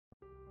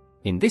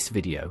In this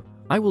video,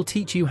 I will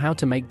teach you how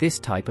to make this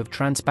type of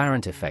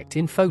transparent effect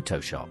in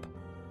Photoshop.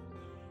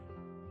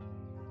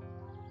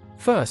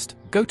 First,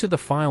 go to the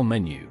File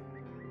menu.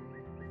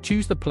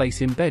 Choose the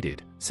place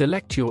embedded,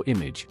 select your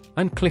image,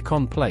 and click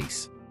on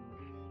Place.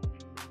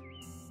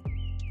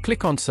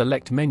 Click on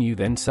Select menu,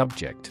 then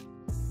Subject.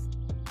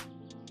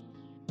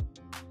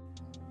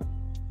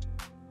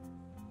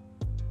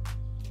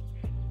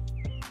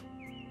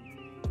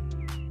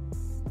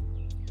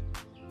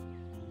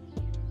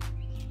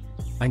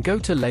 And go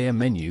to Layer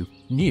menu,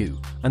 New,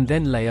 and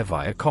then Layer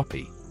via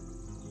Copy.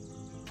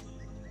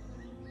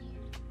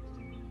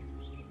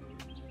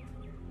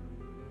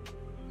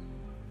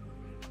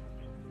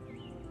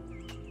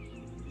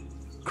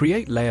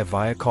 Create layer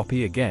via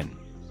Copy again.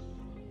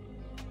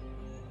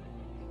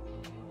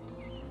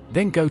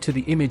 Then go to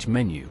the Image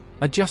menu,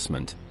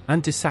 Adjustment,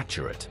 and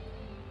Desaturate.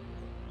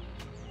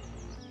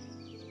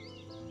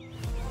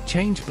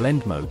 Change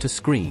Blend Mode to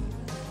Screen.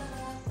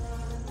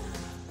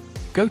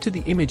 Go to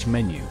the Image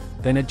menu,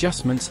 then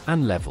Adjustments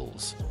and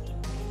Levels.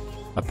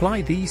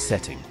 Apply these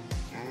settings.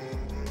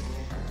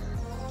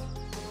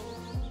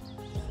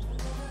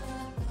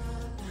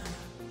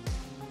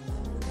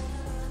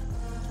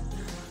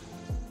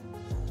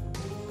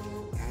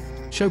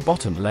 Show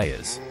bottom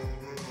layers.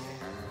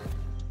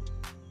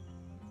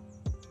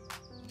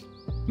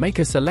 Make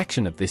a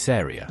selection of this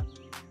area.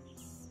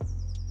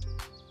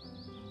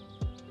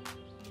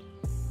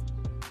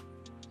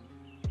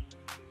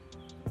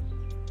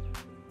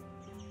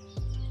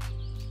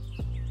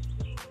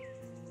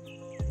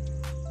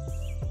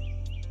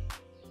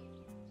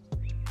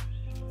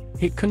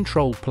 Hit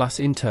Ctrl plus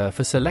Enter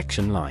for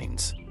selection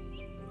lines.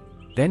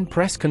 Then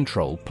press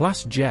Ctrl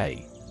plus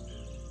J.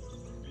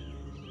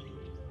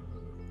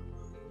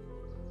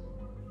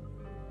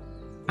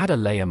 Add a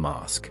layer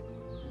mask.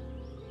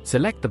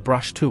 Select the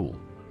brush tool.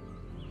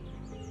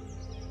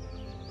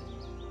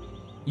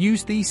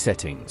 Use these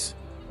settings.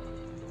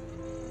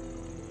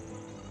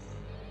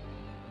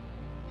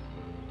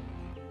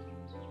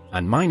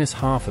 And minus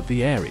half of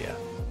the area.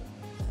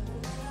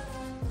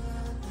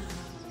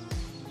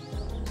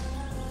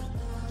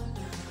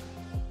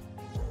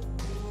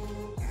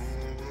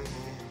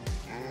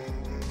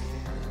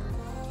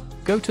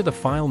 Go to the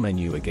File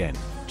menu again,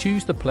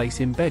 choose the place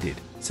embedded,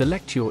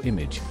 select your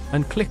image,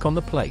 and click on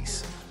the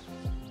place.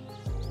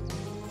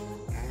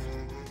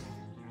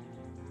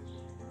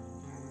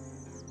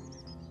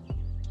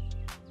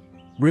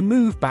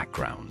 Remove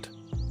background.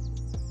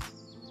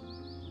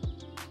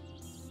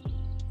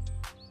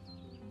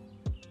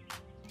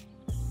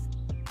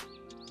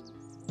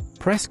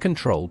 Press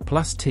Ctrl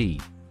plus T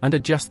and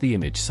adjust the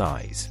image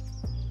size.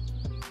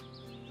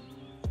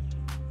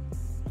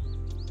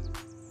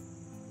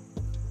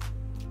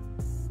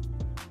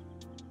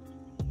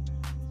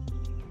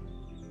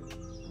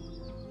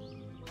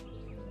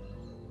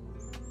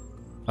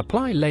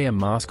 Apply layer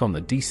mask on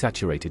the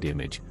desaturated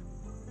image.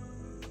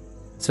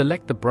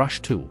 Select the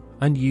brush tool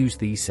and use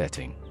these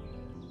settings.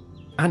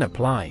 And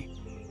apply.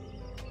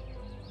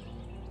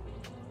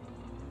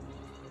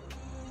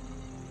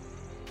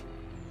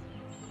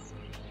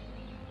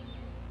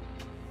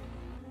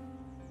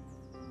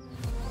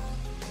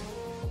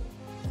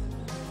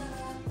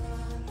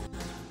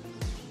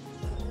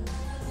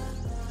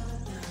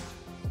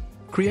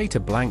 Create a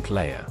blank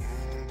layer.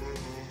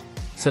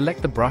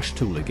 Select the brush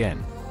tool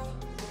again.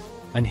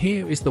 And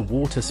here is the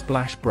water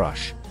splash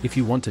brush. If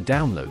you want to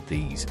download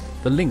these,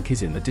 the link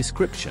is in the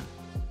description.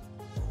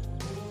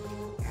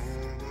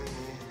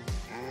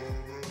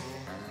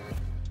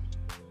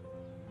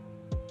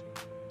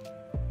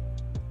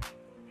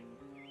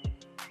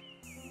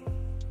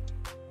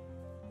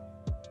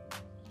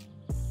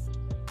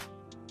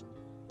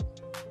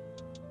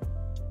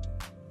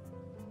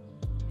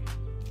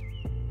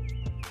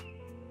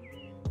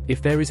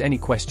 If there is any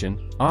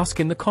question, ask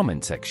in the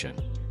comment section.